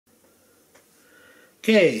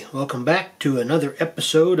Okay, welcome back to another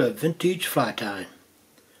episode of Vintage Fly Time.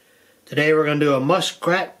 Today we're going to do a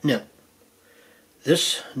Muskrat Nymph.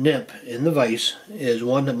 This nymph in the vise is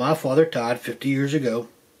one that my father tied 50 years ago.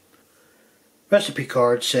 Recipe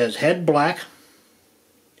card says head black,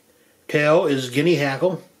 tail is guinea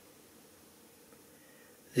hackle,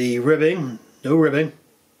 the ribbing, no ribbing,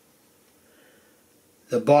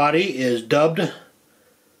 the body is dubbed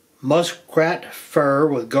muskrat fur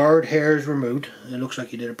with guard hairs removed. It looks like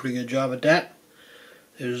he did a pretty good job at that.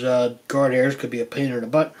 Those guard hairs could be a pain in the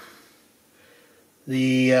butt.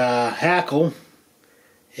 The hackle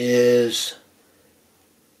is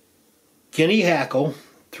guinea hackle,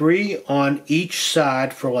 3 on each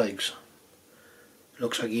side for legs. It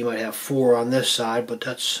looks like you might have 4 on this side, but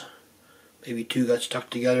that's maybe 2 got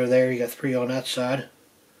stuck together there. You got 3 on that side.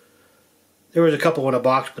 There was a couple in a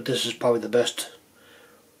box, but this is probably the best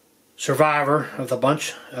survivor of the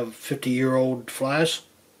bunch of 50-year-old flies.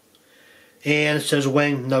 And it says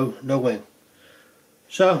wing, no wing.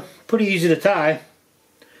 So pretty easy to tie.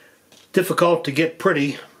 Difficult to get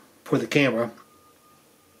pretty for the camera.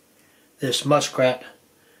 This muskrat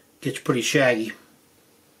gets pretty shaggy.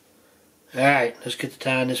 Alright, let's get to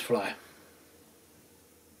tying this fly.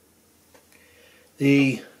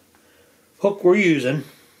 The hook we're using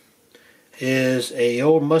is a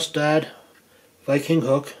old mustard Viking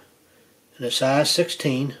hook in a size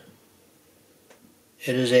 16.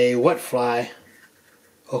 It is a wet fly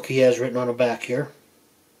hook he has written on the back here.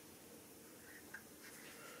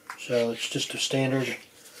 So it's just a standard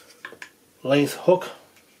length hook.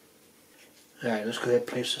 Alright, let's go ahead and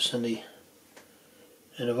place this in the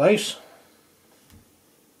vise.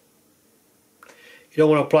 You don't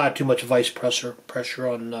want to apply too much vise pressure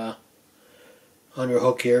on your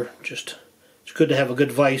hook here. Just it's good to have a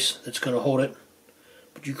good vise that's going to hold it.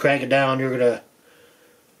 But you crank it down, you're going to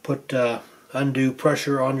put undue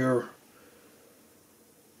pressure on your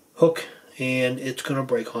hook and it's going to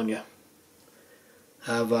break on you.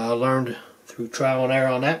 I've learned through trial and error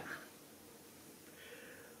on that.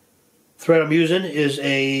 Thread I'm using is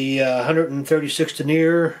a 136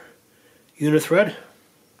 denier unithread.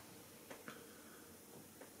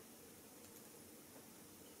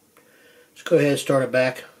 Let's go ahead and start it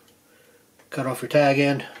back. Cut off your tag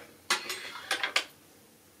end.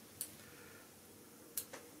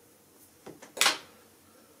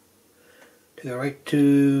 Go right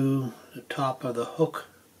to the top of the hook,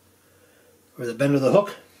 or the bend of the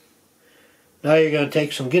hook. Now you're going to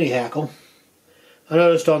take some guinea hackle. I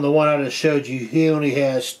noticed on the one I just showed you, he only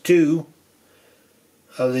has 2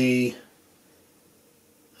 of the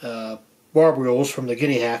barb reels from the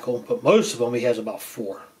guinea hackle, but most of them he has about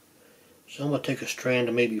 4. So I'm going to take a strand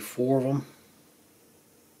of maybe 4 of them.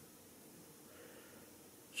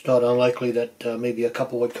 It's not unlikely that maybe a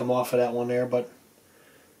couple would come off of that one there, but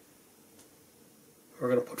we're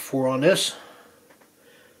going to put 4 on this.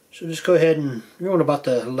 So just go ahead and you're going about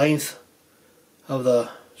the length of the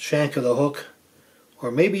shank of the hook, or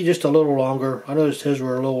maybe just a little longer. I noticed his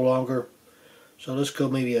were a little longer, so let's go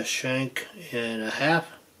maybe a shank and a half.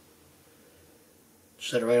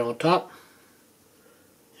 Set it right on top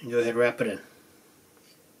and go ahead and wrap it in.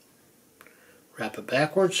 Wrap it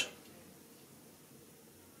backwards.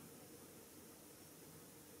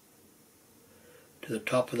 To the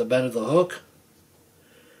top of the bend of the hook.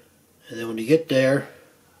 And then when you get there,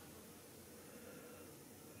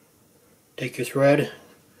 take your thread,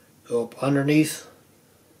 go up underneath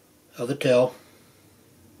of the tail,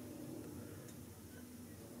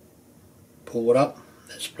 pull it up,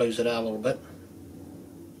 that splays it out a little bit,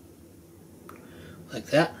 like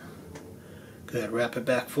that. Go ahead and wrap it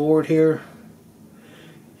back forward here.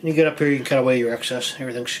 And you get up here, you can cut away your excess,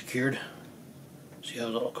 everything's secured. See how it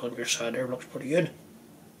looks on your side there, it looks pretty good.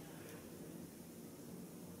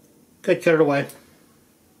 Good, cut it away.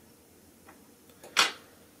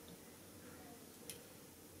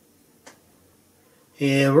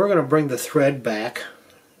 And we're going to bring the thread back.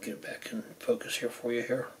 Get it back in focus here for you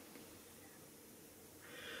here.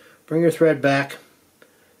 Bring your thread back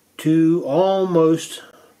to almost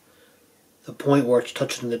the point where it's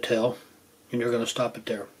touching the tail. And you're going to stop it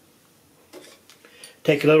there.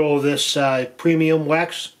 Take a little of this premium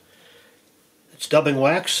wax. It's dubbing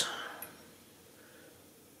wax.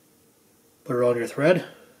 Put it on your thread.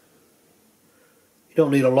 You don't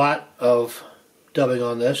need a lot of dubbing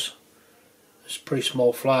on this. It's a pretty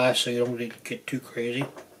small fly, so you don't need to get too crazy.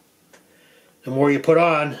 The more you put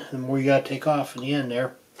on, the more you got to take off in the end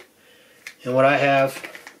there. And what I have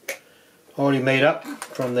already made up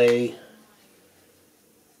from the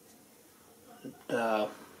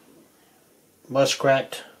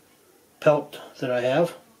muskrat pelt that I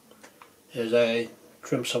have is I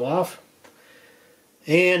trim some off.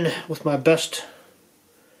 And with my best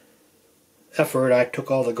effort, I took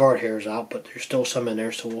all the guard hairs out, but there's still some in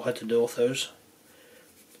there, so we'll have to deal with those.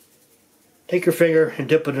 Take your finger and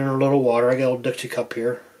dip it in a little water. I got a little Dixie cup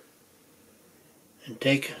here. And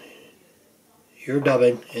take your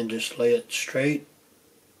dubbing and just lay it straight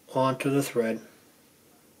onto the thread,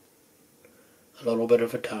 a little bit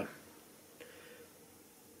at a time.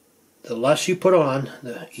 The less you put on,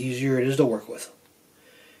 the easier it is to work with.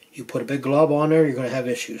 You put a big glob on there, you're going to have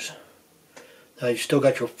issues. Now you still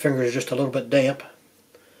got your fingers just a little bit damp,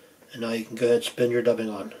 and now you can go ahead and spin your dubbing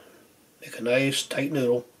on. Make a nice tight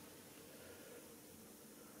noodle.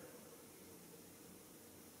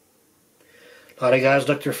 A lot of guys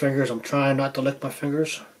lick their fingers. I'm trying not to lick my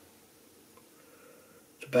fingers.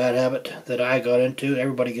 It's a bad habit that I got into,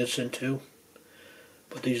 everybody gets into.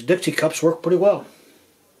 But these Dixie cups work pretty well.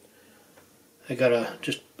 I gotta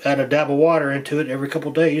just add a dab of water into it every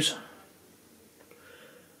couple days.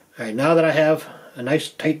 Alright, now that I have a nice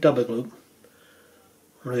tight dubbing loop,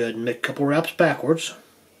 I'm going to go ahead and make a couple wraps backwards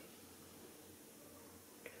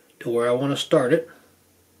to where I want to start it.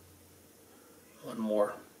 One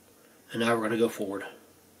more. And now we're going to go forward.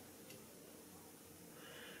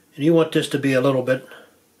 And you want this to be a little bit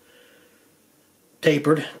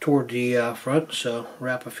tapered toward the front, so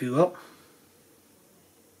wrap a few up.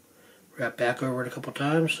 Wrap back over it a couple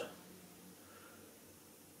times.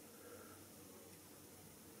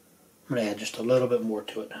 I'm going to add just a little bit more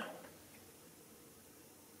to it.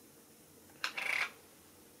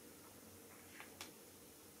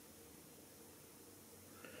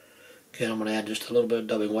 Okay, I'm going to add just a little bit of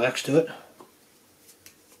dubbing wax to it.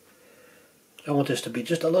 I want this to be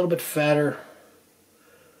just a little bit fatter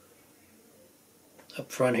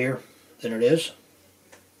up front here than it is.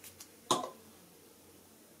 Get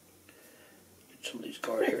some of these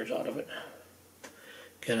guard hairs out of it.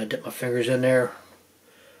 Again, I dip my fingers in there,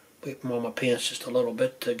 wipe them on my pants just a little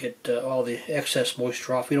bit to get all the excess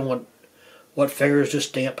moisture off. You don't want wet fingers,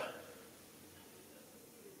 just damp.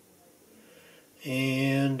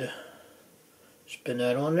 And spin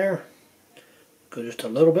that on there. Go just a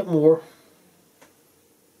little bit more.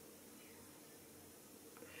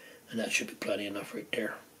 And that should be plenty enough right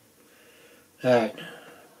there. Alright,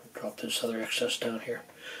 drop this other excess down here.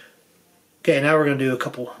 Okay, now we're going to do a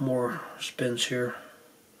couple more spins here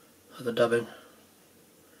of the dubbing.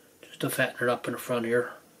 Just to fatten it up in the front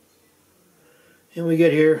here. And we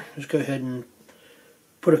get here, just go ahead and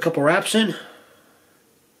put a couple wraps in.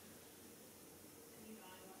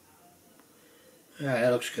 Alright,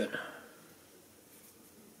 that looks good.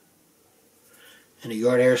 And the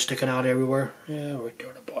guard hair sticking out everywhere. Yeah, right there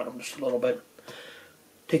at the bottom just a little bit.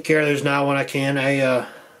 Take care of those now when I can.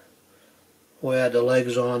 We'll add the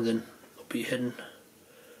legs on, then they'll be hidden.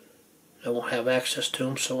 I won't have access to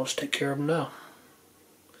them, so let's take care of them now.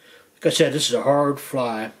 Like I said, this is a hard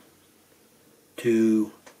fly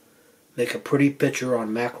to make a pretty picture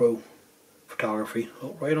on macro photography.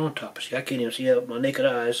 Oh, right on top. See, I can't even see it with my naked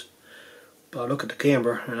eyes. But I look at the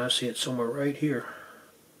camera and I see it somewhere right here.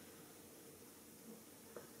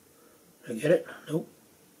 Did I get it? Nope.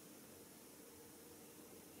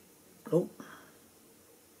 Nope.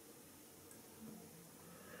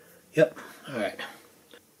 Yep. Alright.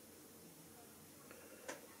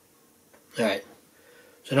 Alright.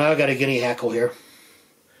 So now I got a guinea hackle here.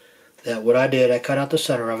 That what I did, I cut out the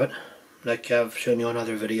center of it, like I've shown you on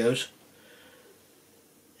other videos.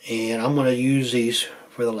 And I'm going to use these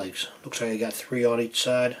for the legs. Looks like I got 3 on each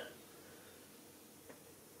side.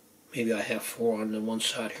 Maybe I have 4 on the one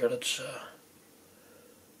side here.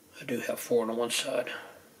 I do have 4 on the one side.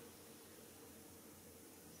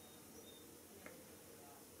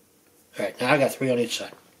 Alright, now I got 3 on each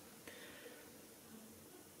side.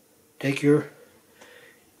 Take your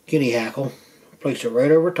guinea hackle, place it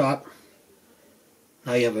right over top.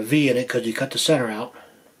 Now you have a V in it because you cut the center out.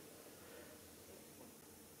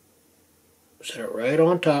 Set it right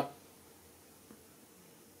on top,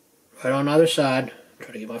 right on the other side.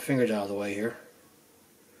 Try to get my fingers out of the way here.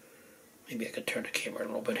 Maybe I could turn the camera a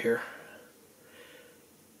little bit here.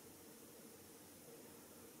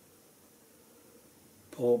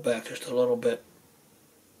 Pull it back just a little bit.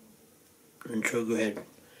 And so go ahead.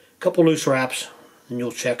 A couple loose wraps, and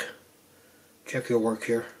you'll check your work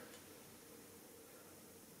here.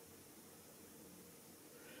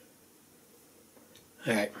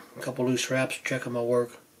 Alright, a couple loose wraps, checking my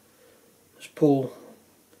work. Just pull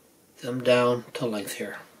them down to length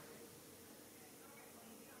here.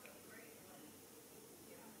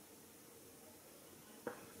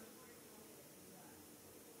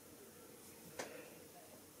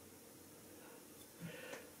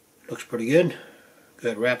 Looks pretty good.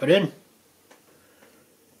 Good, wrap it in.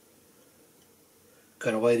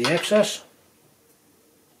 Cut away the excess.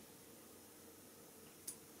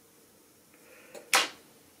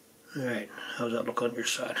 Alright, how's that look on your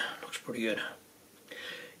side? Looks pretty good.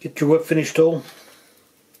 Get your whip finish tool.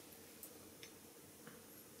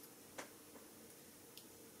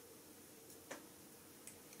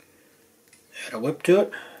 Add a whip to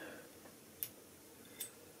it.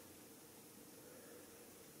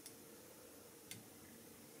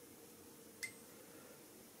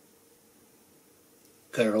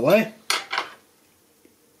 Cut it away.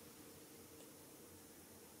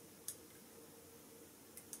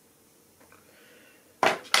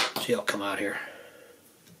 See how it'll come out here.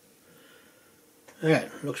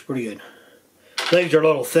 Alright, looks pretty good. Legs are a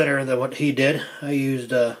little thinner than what he did. I used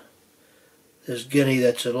this guinea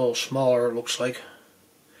that's a little smaller, it looks like.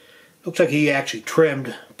 Looks like he actually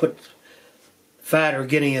trimmed, put fatter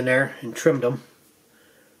guinea in there and trimmed them.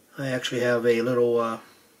 I actually have a little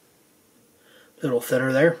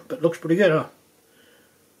thinner there, but looks pretty good, huh?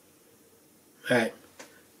 Alright.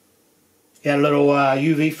 Got a little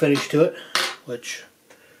UV finish to it, which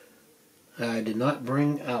I did not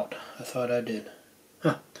bring out. I thought I did.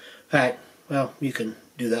 Huh. Alright, well, you can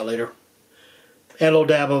do that later. Add a little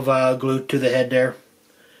dab of glue to the head there.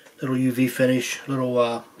 Little UV finish,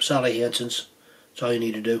 little Sally Hansen's. That's all you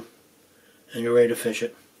need to do. And you're ready to fish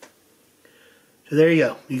it. So there you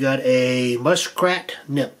go. You got a Muskrat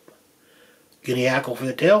Nymph. Guinea hackle for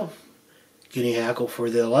the tail, guinea hackle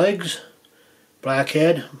for the legs, black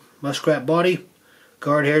head, muskrat body,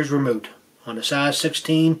 guard hairs removed. On a size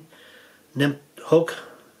 16 nymph hook,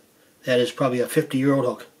 that is probably a 50-year-old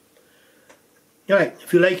hook. Alright,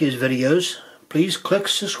 if you like his videos, please click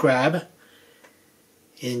subscribe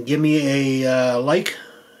and give me a like.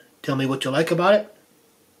 Tell me what you like about it.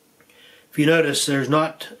 If you notice, there's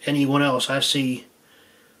not anyone else I see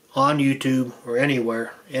on YouTube or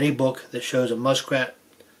anywhere, any book that shows a muskrat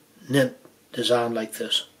nymph design like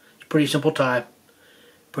this. It's a pretty simple tie,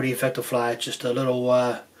 pretty effective fly. It's just a little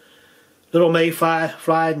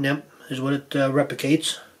mayfly nymph is what it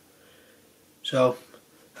replicates. So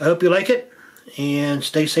I hope you like it and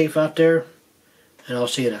stay safe out there, and I'll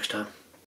see you next time.